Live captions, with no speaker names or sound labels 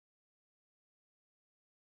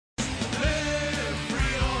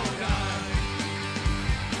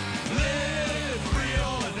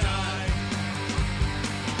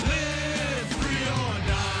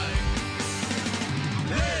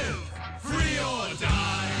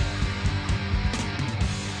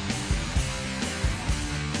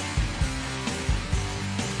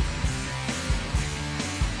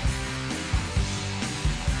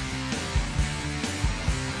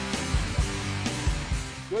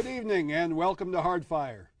Good evening and welcome to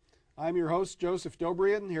Hardfire. I'm your host, Joseph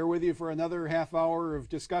DOBRIAN, here with you for another half hour of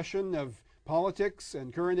discussion of politics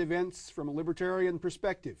and current events from a libertarian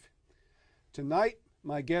perspective. Tonight,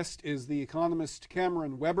 my guest is the economist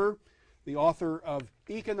Cameron WEBER, the author of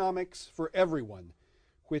Economics for Everyone,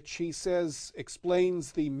 which he says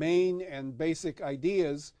explains the main and basic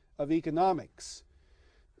ideas of economics.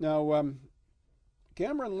 Now,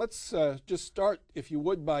 Cameron, let's just start, if you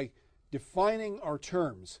would, by defining our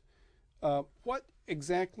terms. What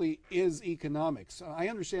exactly is economics? I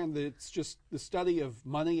understand that it's just the study of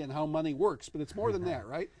money and how money works, but it's more than that,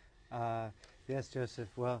 right? Yes, Joseph.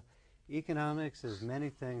 Well, economics is many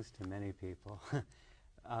things to many people,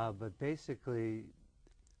 but basically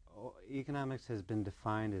economics has been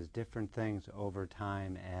defined as different things over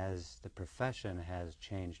time as the profession has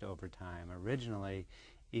changed over time. Originally,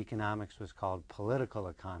 economics was called political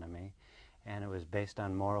economy, and it was based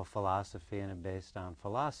on moral philosophy and it based on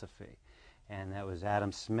philosophy. And that was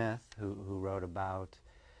Adam Smith who wrote about,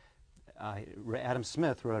 Adam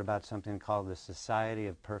Smith wrote about something called the Society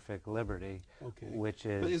of Perfect Liberty, which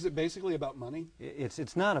is... But is it basically about money?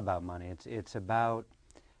 It's not about money. It's about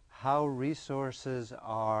how resources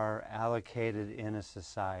are allocated in a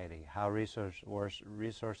society, how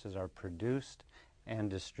resources are produced and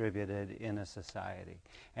distributed in a society.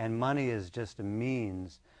 And money is just a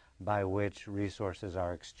means by which resources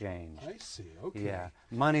are exchanged. I see, okay. Yeah,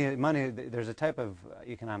 money, there's a type of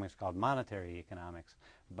economics called monetary economics,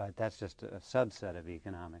 but that's just a subset of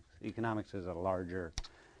economics. Economics is a larger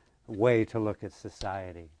way to look at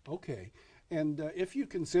society. Okay, and if you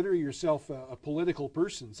consider yourself a political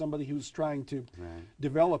person, somebody who's trying to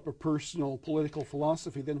develop a personal political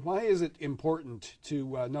philosophy, then why is it important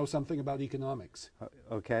to know something about economics?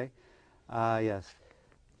 Okay, yes.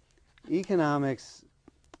 Economics,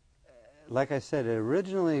 like I said, it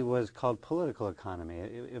originally was called political economy.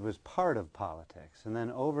 It was part of politics. And then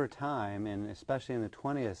over time, and especially in the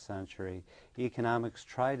 20th century, economics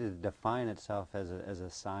tried to define itself as a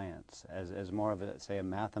science, as more of, say, a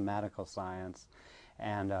mathematical science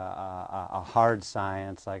and a hard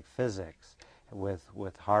science like physics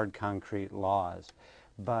with hard concrete laws.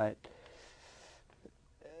 But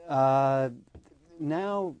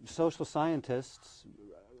now social scientists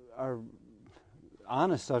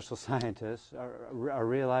honest social scientists are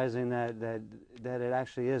realizing that it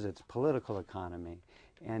actually is. It's political economy.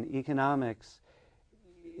 And economics,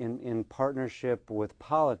 in partnership with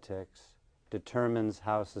politics, determines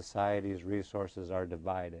how society's resources are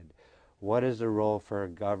divided. What is the role for a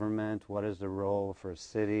government? What is the role for a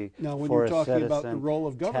city? Now, when for you're talking citizen, about the role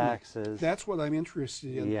of government, taxes, that's what I'm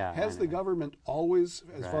interested in. Yeah, Has the government always,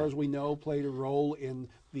 as far as we know, played a role in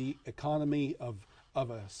the economy of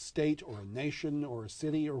a state or a nation or a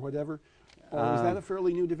city or whatever? Or is that a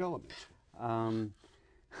fairly new development?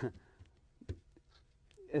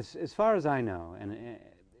 As far as I know, and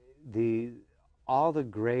all the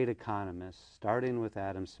great economists, starting with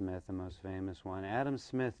Adam Smith, the most famous one, Adam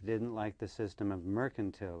Smith didn't like the system of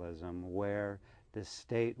mercantilism where the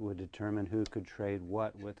state would determine who could trade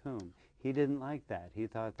what with whom. He didn't like that. He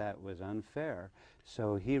thought that was unfair.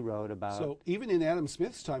 So he wrote about... So even in Adam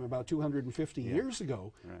Smith's time, about 250 years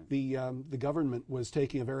ago, the government was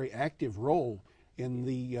taking a very active role in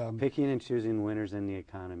the... picking and choosing winners in the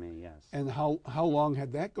economy, yes. And how long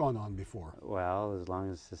had that gone on before? Well, as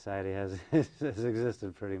long as society has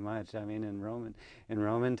existed, pretty much. I mean, in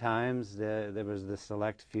Roman times, there was the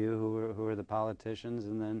select few who were the politicians,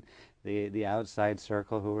 and then the outside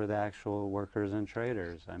circle who were the actual workers and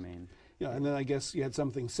traders. I mean... Yeah, and then I guess you had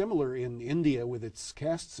something similar in India with its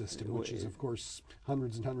caste system, which is, of course,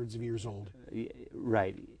 hundreds and hundreds of years old.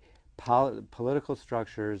 Right. Political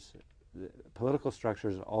structures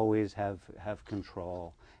always have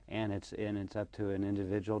control, and it's up to an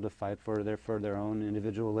individual to fight for their own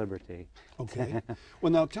individual liberty. Okay.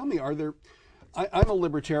 Well, now tell me, I'm a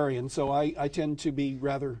libertarian, so I tend to be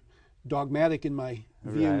rather dogmatic in my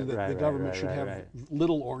view that the government should have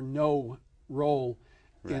little or no role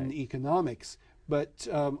in economics, but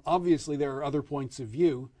obviously there are other points of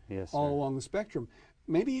view all along the spectrum.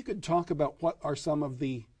 Maybe you could talk about what are some of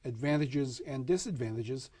the advantages and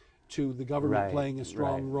disadvantages to the government playing a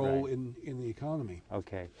strong role in the economy.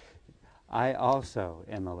 Okay. I also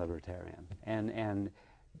am a libertarian, and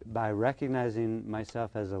by recognizing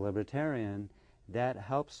myself as a libertarian, that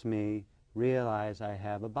helps me realize I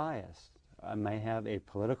have a bias. I may have a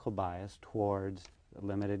political bias towards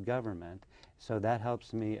limited government. So that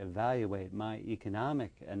helps me evaluate my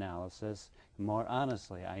economic analysis more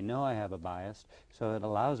honestly. I know I have a bias, so it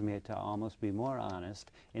allows me to almost be more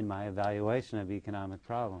honest in my evaluation of economic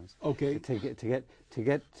problems. Okay. To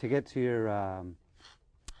get to your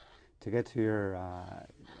your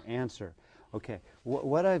answer, okay,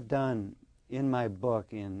 what I've done in my book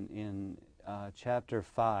in chapter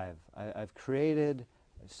 5, I've created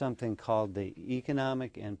something called the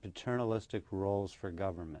economic and paternalistic roles for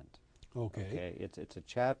government. Okay. It's a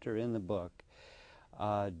chapter in the book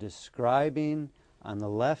describing on the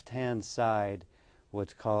left-hand side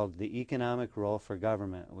what's called the economic role for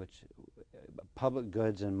government, which public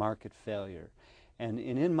goods and market failure. And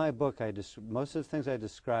in my book, most of the things I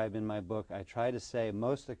describe in my book, I try to say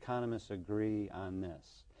most economists agree on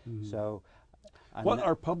this. Mm-hmm. So, what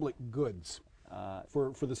are public goods,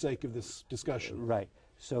 for the sake of this discussion? Right.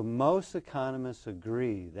 So most economists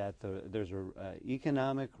agree that there's an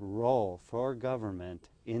economic role for government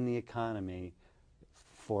in the economy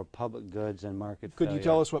for public goods and market failure. Could you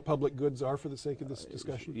tell us what public goods are for the sake of this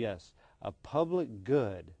discussion? Yes. A public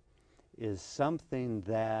good is something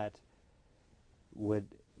that would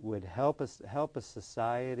help a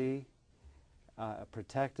society,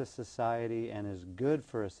 protect a society, and is good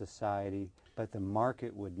for a society, but the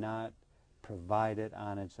market would not provide it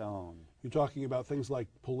on its own. You're talking about things like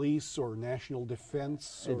police or national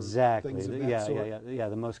defense or exactly. things of that sort? Yeah.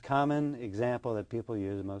 The most common example that people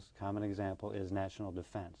use, the most common example is national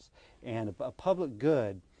defense. And a public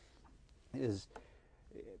good is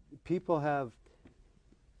people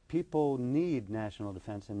need national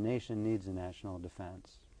defense, and nation needs a national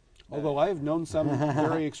defense. Although I have known some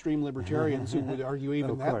very extreme libertarians who would argue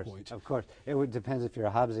even that point. Of course. It depends if you're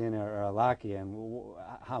a Hobbesian or a Lockean,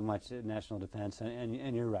 how much national defense,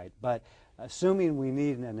 and you're right. But assuming we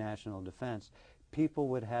need a national defense, people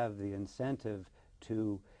would have the incentive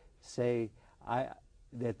to say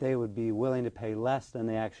that they would be willing to pay less than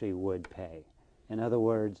they actually would pay. In other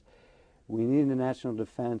words, we need a national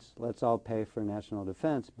defense, let's all pay for national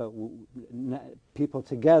defense, but people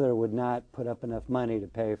together would not put up enough money to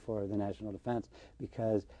pay for the national defense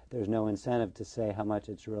because there's no incentive to say how much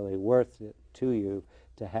it's really worth to you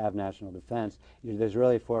to have national defense. There's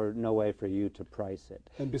really no way for you to price it.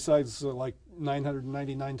 And besides, like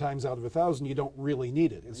 999 times out of 1,000, you don't really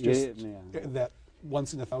need it. It's just that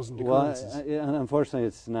once in 1,000 occurrences. Well, unfortunately,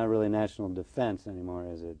 it's not really national defense anymore,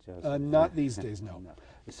 is it, Joseph? Not these days, no.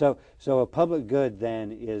 So a public good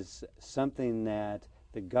then is something that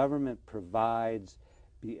the government provides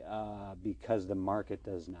because the market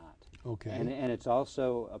does not. Okay. And it's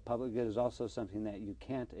also, a public good is also something that you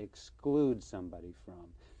can't exclude somebody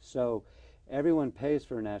from. So everyone pays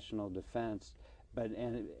for national defense, but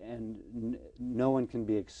and no one can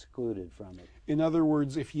be excluded from it. In other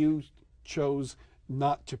words, if you chose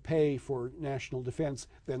not to pay for national defense,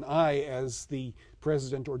 then I, as the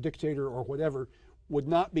president or dictator or whatever, would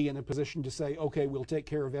not be in a position to say, okay, we'll take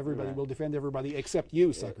care of everybody, right. We'll defend everybody except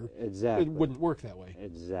you, sucker. Exactly. It wouldn't work that way.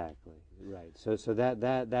 Exactly. Right. So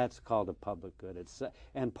that's called a public good.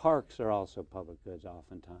 And parks are also public goods,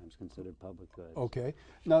 oftentimes considered public goods. Okay.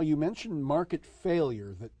 Now you mentioned market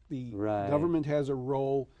failure, that the government has a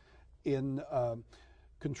role in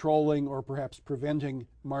controlling or perhaps preventing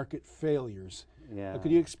market failures. Yeah.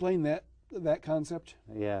 Could you explain that concept?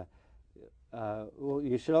 Yeah. Well,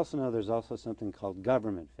 you should also know there's also something called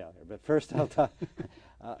government failure. But first, I'll talk.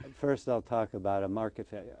 First, I'll talk about a market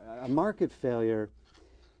failure. A market failure.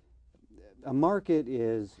 A market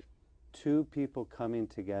is two people coming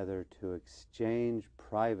together to exchange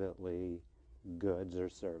privately goods or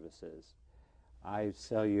services. I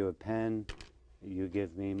sell you a pen, you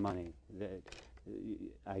give me money.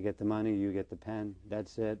 I get the money, you get the pen.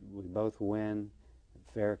 That's it. We both win.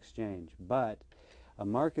 Fair exchange. But a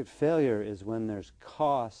market failure is when there's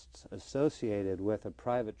costs associated with a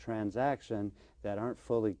private transaction that aren't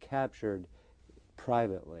fully captured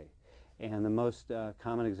privately. And the most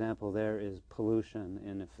common example there is pollution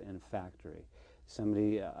in a factory.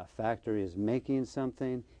 A factory is making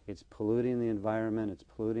something, it's polluting the environment, it's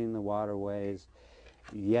polluting the waterways,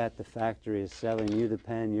 yet the factory is selling you the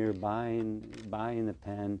pen, you're buying the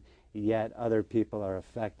pen, yet other people are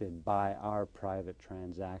affected by our private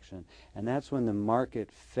transaction. And that's when the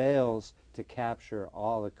market fails to capture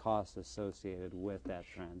all the costs associated with that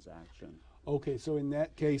transaction. Okay, so in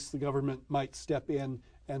that case, the government might step in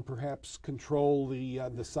and perhaps control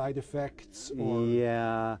the side effects,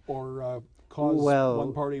 or cause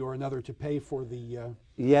one party or another to pay for the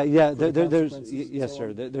There's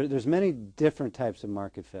many different types of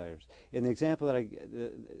market failures. In the example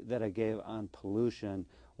that I gave on pollution,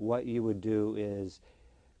 what you would do is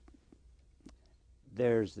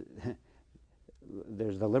there's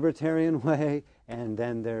the libertarian way, and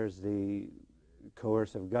then there's the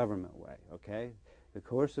coercive government way. Okay. The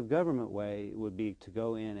coercive government way would be to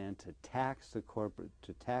go in and to tax the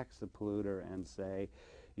polluter and say,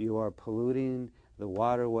 you are polluting the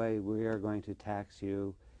waterway, we are going to tax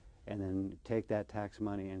you, and then take that tax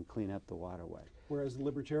money and clean up the waterway. Whereas the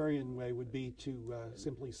libertarian way would be to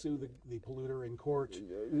simply sue the polluter in court.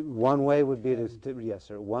 One way would be yes,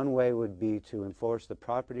 sir. One way would be to enforce the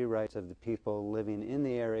property rights of the people living in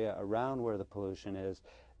the area around where the pollution is.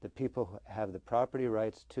 The people have the property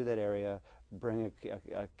rights to that area, bring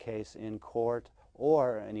a case in court,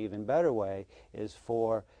 or an even better way is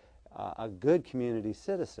for a good community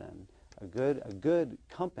citizen, a good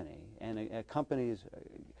company, and companies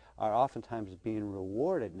are oftentimes being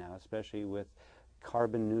rewarded now, especially with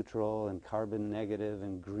carbon neutral and carbon negative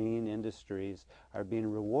and green industries, are being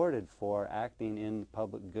rewarded for acting in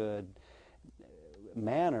public good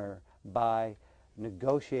manner by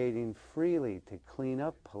negotiating freely to clean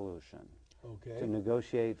up pollution, to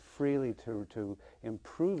negotiate freely to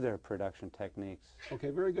improve their production techniques.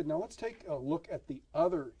 Okay, very good. Now let's take a look at the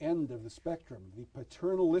other end of the spectrum, the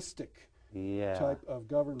paternalistic type of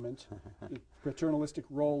government, the paternalistic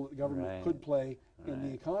role that government could play in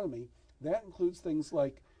the economy. That includes things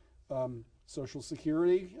like Social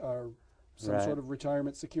Security, or some sort of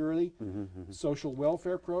retirement security, social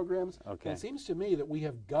welfare programs. And it seems to me that we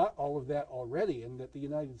have got all of that already, and that the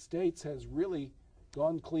United States has really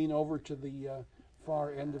gone clean over to the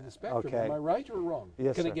far end of the spectrum. Am I right or wrong?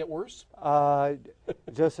 Yes, Can sir. it get worse?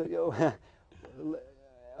 Joseph,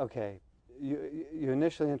 okay. You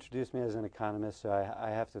initially introduced me as an economist, so I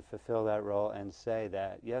have to fulfill that role and say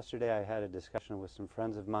that yesterday I had a discussion with some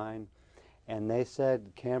friends of mine, and they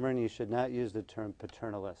said, Cameron, you should not use the term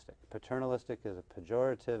paternalistic. Paternalistic is a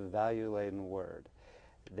pejorative, value-laden word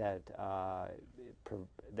that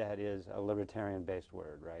that is a libertarian-based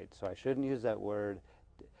word, right? So I shouldn't use that word.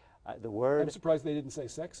 The word. I'm surprised they didn't say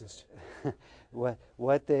sexist.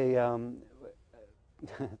 what they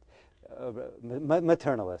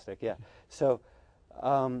maternalistic, yeah. So,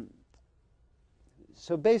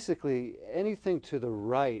 so basically, anything to the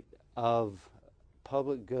right of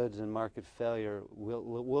public goods and market failure,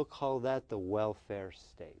 we'll call that the welfare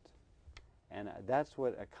state. And that's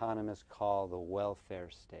what economists call the welfare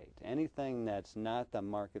state. Anything that's not the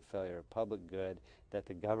market failure of public good that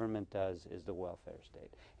the government does is the welfare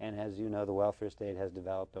state. And as you know, the welfare state has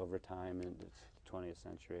developed over time in the 20th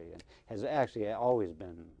century and has actually always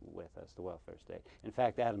been with us, the welfare state. In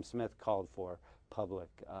fact, Adam Smith called for public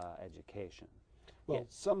education. Well,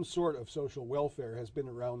 some sort of social welfare has been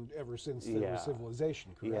around ever since there was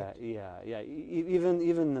civilization, correct? Yeah. Even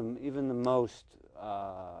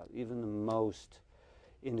the most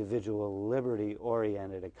individual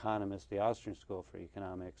liberty-oriented economists, the Austrian School for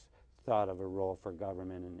Economics, thought of a role for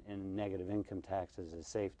government and negative income taxes as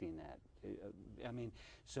safety net. I mean,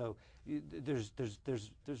 so there's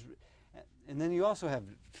and then you also have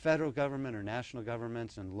federal government or national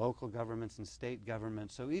governments and local governments and state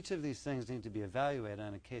governments. So each of these things need to be evaluated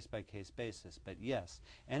on a case-by-case basis. But yes,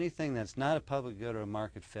 anything that's not a public good or a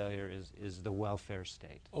market failure is the welfare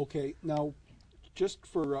state. Okay, now just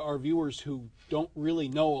for our viewers who don't really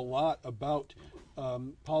know a lot about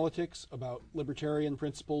politics, about libertarian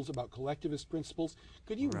principles, about collectivist principles,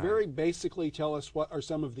 could you very basically tell us what are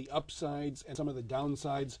some of the upsides and some of the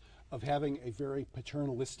downsides of having a very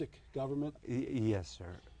paternalistic government? Yes,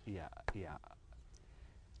 sir. Yeah.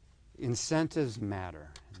 Incentives matter.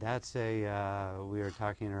 That's we were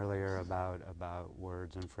talking earlier about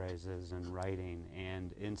words and phrases and writing,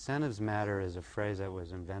 and incentives matter is a phrase that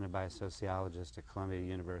was invented by a sociologist at Columbia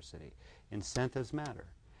University. Incentives matter.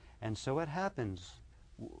 And so what happens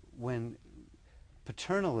when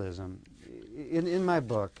paternalism, in my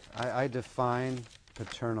book, I define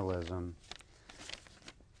paternalism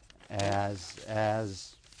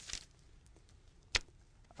as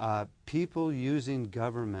people using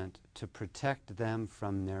government to protect them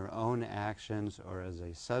from their own actions or as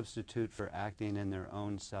a substitute for acting in their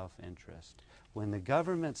own self-interest. When the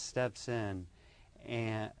government steps in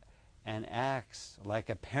and acts like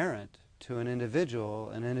a parent to an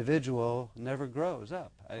individual never grows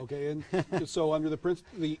up. Okay, and so under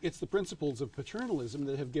it's the principles of paternalism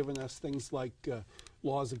that have given us things like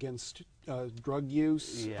laws against drug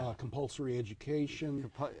use, compulsory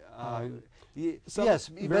education,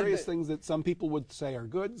 various things that some people would say are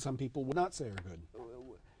good, some people would not say are good.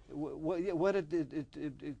 What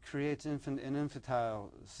it creates an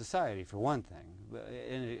infantile society, for one thing.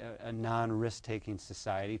 In a non-risk-taking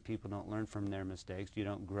society, people don't learn from their mistakes. You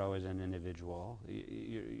don't grow as an individual.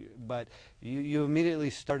 But you immediately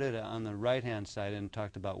started on the right-hand side and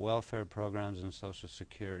talked about welfare programs and Social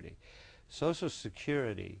Security. Social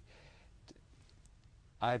Security,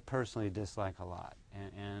 I personally dislike a lot.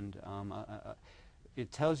 And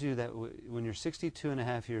it tells you that when you're 62 and a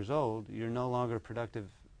half years old, you're no longer a productive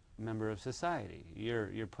member of society.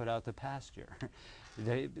 You're put out to pasture.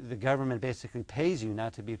 The government basically pays you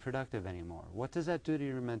not to be productive anymore. What does that do to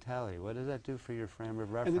your mentality? What does that do for your frame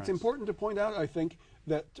of reference? And it's important to point out, I think,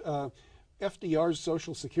 that FDR's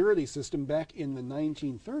Social Security system back in the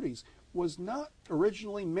 1930s was not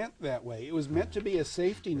originally meant that way. It was meant to be a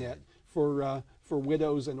safety net for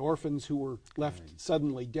widows and orphans who were left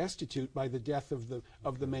suddenly destitute by the death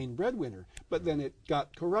of the main breadwinner. But then it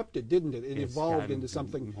got corrupted, didn't it? It evolved into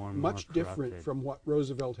something much different from what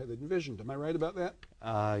Roosevelt had envisioned. Am I right about that?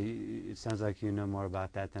 It sounds like you know more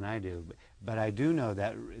about that than I do. But I do know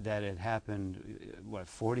that it happened, what,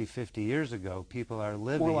 40, 50 years ago. People are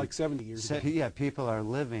living... More like 70 years ago. Yeah, people are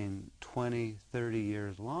living 20, 30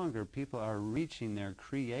 years longer. People are reaching their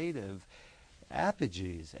creative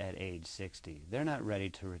apogees at age 60. They're not ready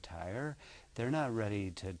to retire. They're not ready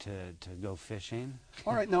to go fishing.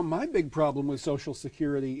 All right, now my big problem with Social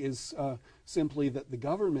Security is simply that the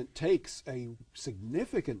government takes a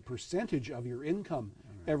significant percentage of your income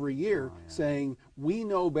every year, saying, we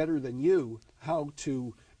know better than you how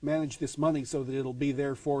to manage this money so that it'll be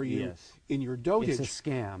there for you in your dotage. It's a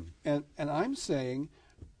scam. And I'm saying,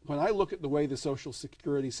 when I look at the way the Social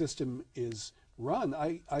Security system is run,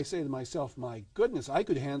 I say to myself, my goodness, I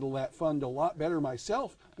could handle that fund a lot better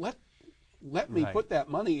myself. Let me put that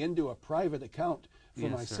money into a private account for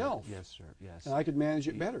myself. Sir. Yes, sir. Yes. And I could manage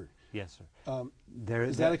it better. Yes, sir.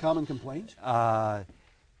 Is that a common complaint?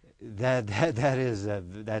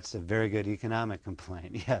 That's a very good economic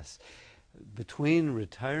complaint. Yes, between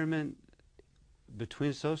retirement,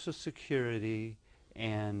 between Social Security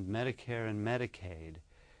and Medicare and Medicaid,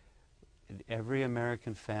 every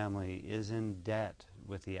American family is in debt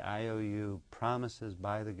with the IOU promises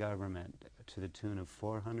by the government to the tune of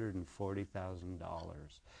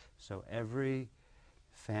 $440,000. So every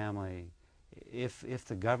family, if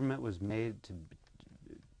the government was made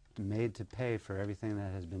to pay for everything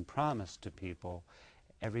that has been promised to people,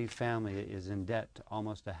 every family is in debt to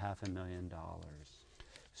almost $500,000.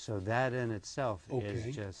 So that in itself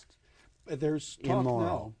is just There's talk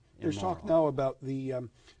immoral. There's talk now about the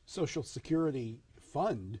Social Security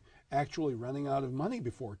fund actually running out of money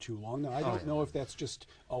before too long. Now, I don't know if that's just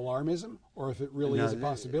alarmism or if it really is a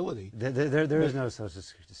possibility. There is no Social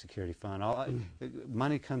Security fund.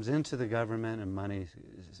 Money comes into the government,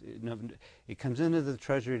 and it comes into the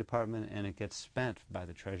Treasury Department, and it gets spent by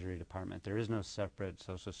the Treasury Department. There is no separate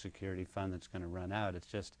Social Security fund that's going to run out. It's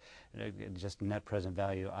just net present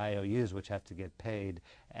value IOUs, which have to get paid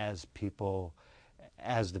as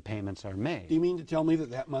the payments are made. Do you mean to tell me that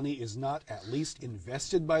that money is not at least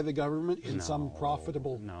invested by the government in some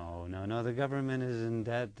profitable... No. The government is in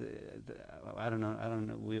debt. I don't know.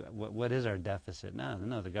 What is our deficit now?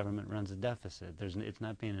 No, the government runs a deficit. It's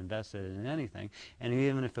not being invested in anything. And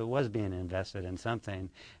even if it was being invested in something,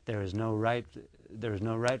 there is no right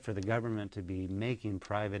for the government to be making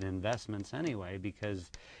private investments anyway, because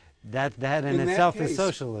that in itself is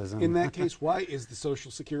socialism. In that case, why is the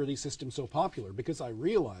Social Security system so popular? Because I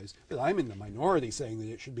realize that I'm in the minority saying that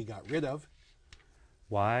it should be got rid of.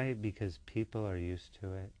 Why? Because people are used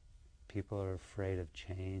to it. People are afraid of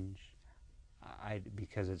change.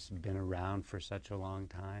 Because it's been around for such a long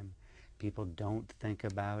time. People don't think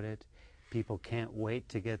about it. People can't wait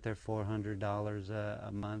to get their $400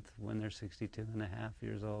 a month when they're 62 and a half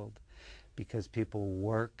years old. Because people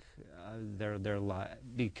work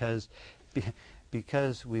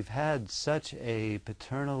because we've had such a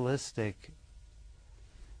paternalistic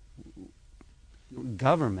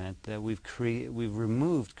government that we've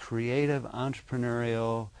removed creative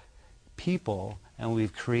entrepreneurial people, and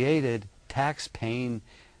we've created tax-paying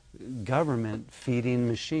government feeding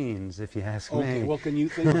machines, if you ask me. Okay, well, can you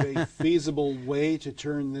think of a feasible way to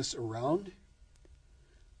turn this around?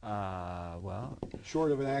 Well,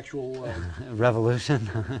 short of an actual revolution.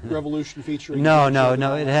 Revolution featuring. No.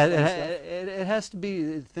 It has to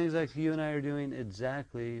be things like you and I are doing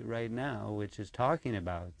exactly right now, which is talking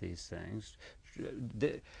about these things.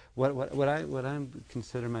 What I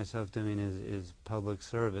consider myself doing is public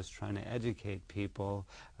service, trying to educate people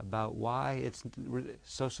about why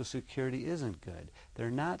Social Security isn't good. They're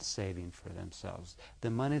not saving for themselves. The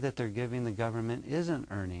money that they're giving the government isn't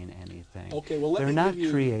earning anything. Okay, well, they're not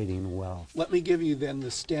creating wealth. Let me give you then the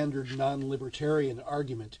standard non-libertarian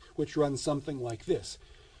argument, which runs something like this.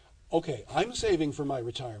 Okay, I'm saving for my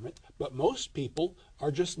retirement, but most people are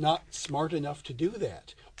just not smart enough to do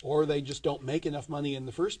that, or they just don't make enough money in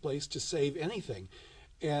the first place to save anything.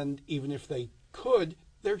 And even if they could,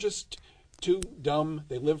 they're just too dumb.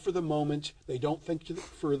 They live for the moment. They don't think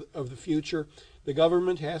of the future. The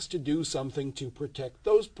government has to do something to protect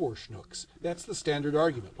those poor schnooks. That's the standard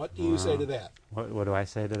argument. What do you say to that? What do I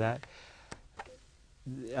say to that?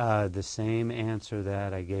 The same answer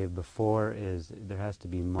that I gave before is there has to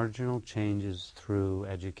be marginal changes through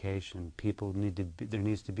education. There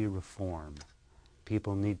needs to be reform.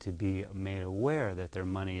 People need to be made aware that their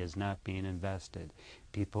money is not being invested.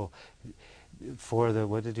 People, for the,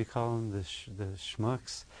 what did you call them, the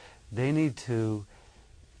schmucks, they need to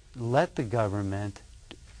let the government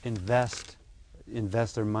invest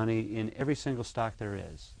their money in every single stock there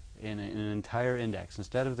is, in an entire index.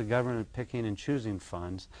 Instead of the government picking and choosing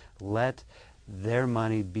funds, let their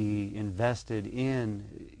money be invested in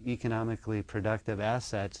economically productive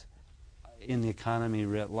assets in the economy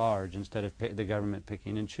writ large, instead of the government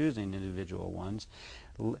picking and choosing individual ones.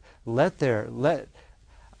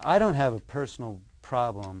 I don't have a personal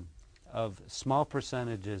problem of small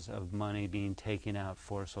percentages of money being taken out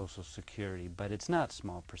for Social Security, but it's not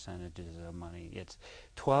small percentages of money. It's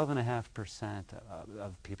 12.5%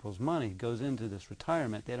 of people's money goes into this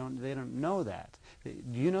retirement. They don't know that.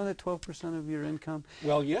 Do you know that 12% of your income?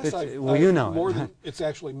 Well, yes, you know it's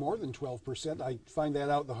actually more than 12%. I find that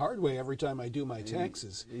out the hard way every time I do my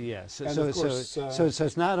taxes. Yes. So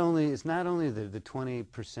it's not only the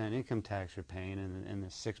 20% income tax you're paying and the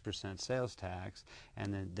 6% sales tax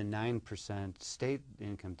and the 9% state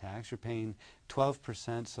income tax. You're paying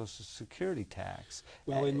 12% Social Security tax.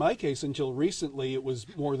 Well, in my case, until recently, it was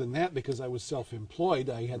more than that because I was self-employed.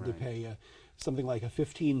 I had to pay something like a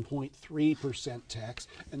 15.3% tax,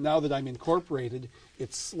 and now that I'm incorporated,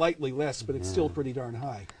 it's slightly less, but it's still pretty darn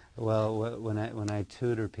high. Well, when I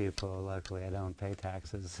tutor people, luckily I don't pay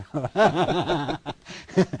taxes, but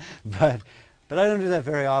I don't do that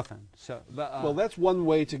very often. So, well, that's one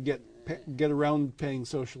way to get around paying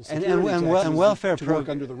Social Security taxes and welfare to work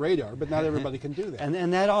under the radar, but not everybody can do that.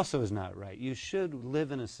 And that also is not right. You should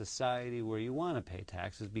live in a society where you want to pay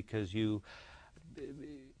taxes because you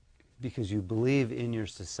believe in your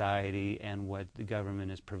society and what the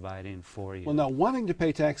government is providing for you. Well, now, wanting to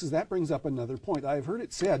pay taxes, that brings up another point. I've heard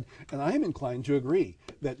it said, and I am inclined to agree,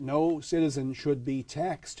 that no citizen should be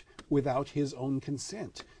taxed without his own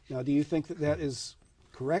consent. Now, do you think that that is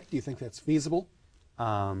correct? Do you think that's feasible?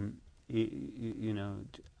 You know,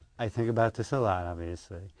 I think about this a lot,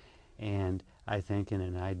 obviously, and I think in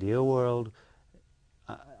an ideal world,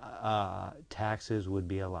 taxes would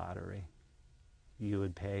be a lottery. You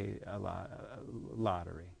would pay a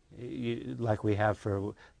lottery, like we have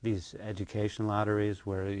for these education lotteries,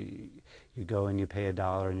 where you go and you pay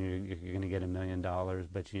 $1 and you're going to get $1 million,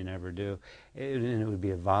 but you never do. And it would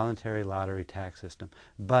be a voluntary lottery tax system.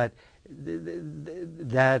 But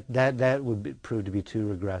that would prove to be too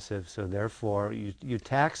regressive. So therefore, you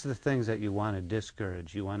tax the things that you want to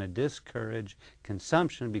discourage. You want to discourage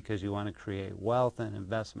consumption because you want to create wealth and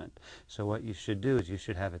investment. So what you should do is you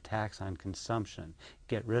should have a tax on consumption.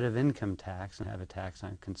 Get rid of income tax and have a tax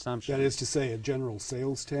on consumption. That is to say, a general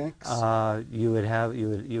sales tax? You would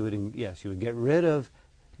get rid of.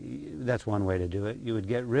 That's one way to do it. You would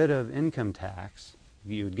get rid of income tax.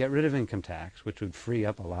 You would get rid of income tax, which would free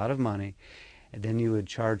up a lot of money, and then you would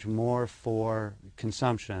charge more for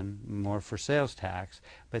consumption, more for sales tax,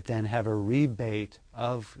 but then have a rebate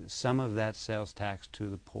of some of that sales tax to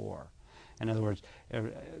the poor. In other words,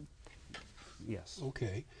 yes.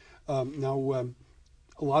 Okay. Now,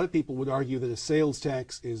 a lot of people would argue that a sales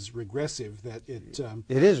tax is regressive, that it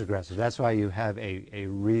is regressive. That's why you have a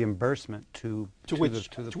reimbursement to the poor.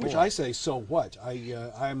 To which I say, so what? I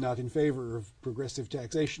am not in favor of progressive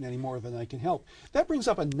taxation any more than I can help. That brings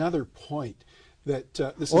up another point. That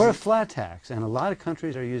or a flat tax, and a lot of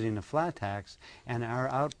countries are using a flat tax and are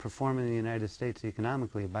outperforming the United States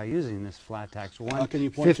economically by using this flat tax. Can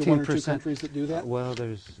you point to one or two countries that do that? Well,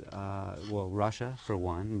 there's Russia for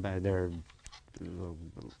one, but they're a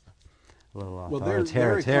little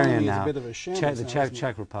authoritarian now. A bit of a shambles the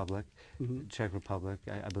Czech Republic,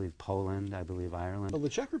 I believe Poland, I believe Ireland. Well, the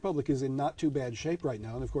Czech Republic is in not too bad shape right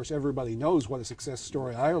now, and of course everybody knows what a success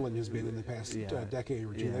story Ireland has been in the past decade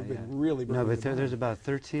or two. They've been really no, but there's about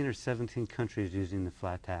 13 or 17 countries using the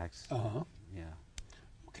flat tax. Yeah.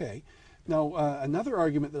 Okay. Now, another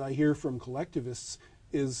argument that I hear from collectivists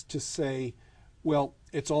is to say, well,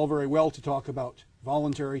 it's all very well to talk about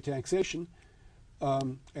voluntary taxation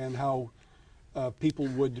and how people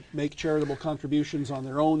would make charitable contributions on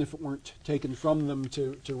their own if it weren't taken from them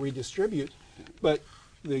to redistribute. But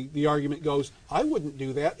the argument goes, I wouldn't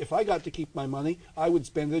do that. If I got to keep my money, I would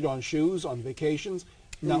spend it on shoes, on vacations.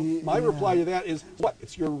 Now, my reply to that is, what?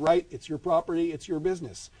 It's your right, it's your property, it's your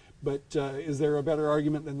business. But is there a better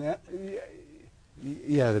argument than that?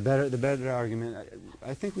 Yeah, the better argument.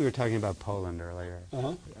 I think we were talking about Poland earlier.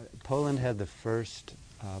 Poland had the first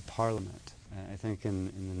parliament, I think,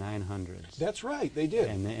 in the 900s. That's right, they did.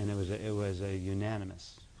 And it was a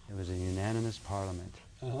unanimous. It was a unanimous parliament.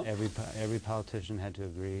 Every politician had to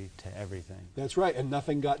agree to everything. That's right, and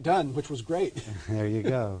nothing got done, which was great. There you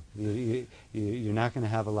go. You're not going to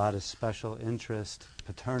have a lot of special interest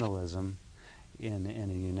paternalism in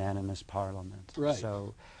a unanimous parliament. Right.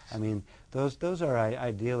 So, I mean, those are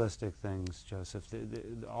idealistic things, Joseph.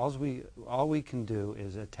 All we can do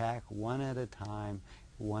is attack one at a time,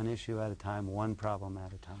 one issue at a time, one problem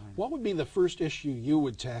at a time. What would be the first issue you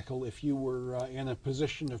would tackle if you were in a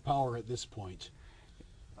position of power at this point?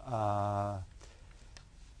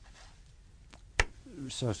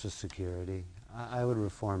 Social Security. I would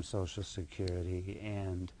reform Social Security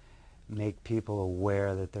and make people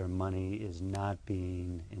aware that their money is not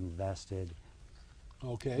being invested.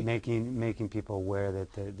 Okay. Making people aware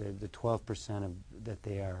that the 12% that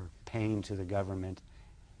they are paying to the government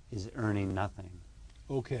is earning nothing.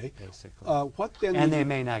 Okay. Basically. What then? And they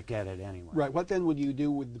may not get it anyway. Right. What then would you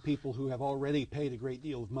do with the people who have already paid a great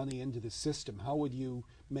deal of money into the system? How would you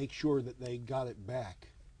make sure that they got it back?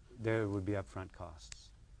 There would be upfront costs.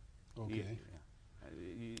 Okay.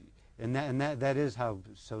 And that is how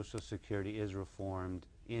Social Security is reformed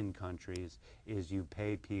in countries, is you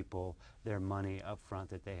pay people their money up front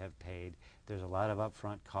that they have paid. There's a lot of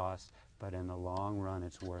upfront costs, but in the long run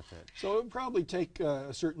it's worth it. So it would probably take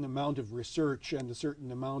a certain amount of research and a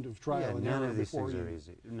certain amount of trial and error. None of these before things you... are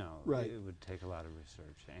easy. No, right. It would take a lot of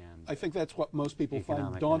research. And I think that's what most people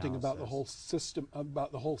find daunting about the whole system,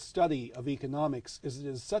 about the whole study of economics, is it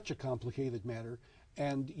is such a complicated matter,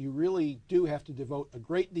 and you really do have to devote a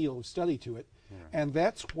great deal of study to it. Yeah. And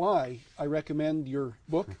that's why I recommend your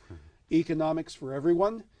book, Economics for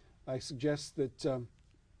Everyone. I suggest that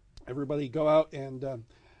everybody go out and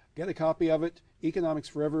get a copy of it, Economics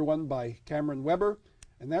for Everyone by Cameron WEBER.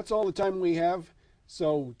 And that's all the time we have.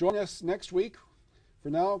 So join us next week. For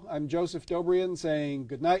now, I'm Joseph Dobrian saying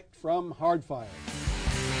good night from Hardfire.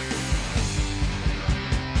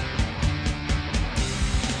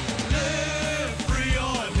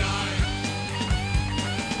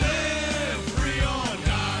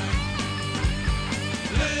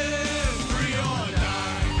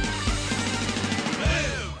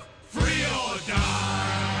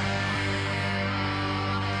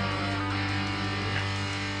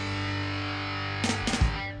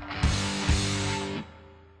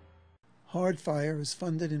 Hardfire is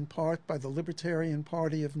funded in part by the Libertarian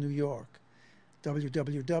Party of New York.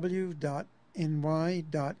 www.ny.lp.org.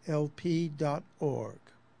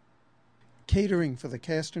 Catering for the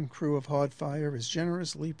cast and crew of Hardfire is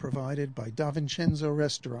generously provided by Da Vincenzo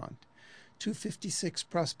Restaurant, 256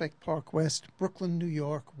 Prospect Park West, Brooklyn, New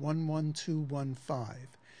York, 11215,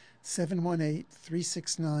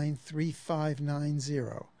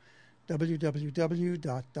 718-369-3590,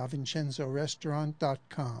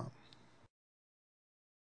 www.davincenzorestaurant.com.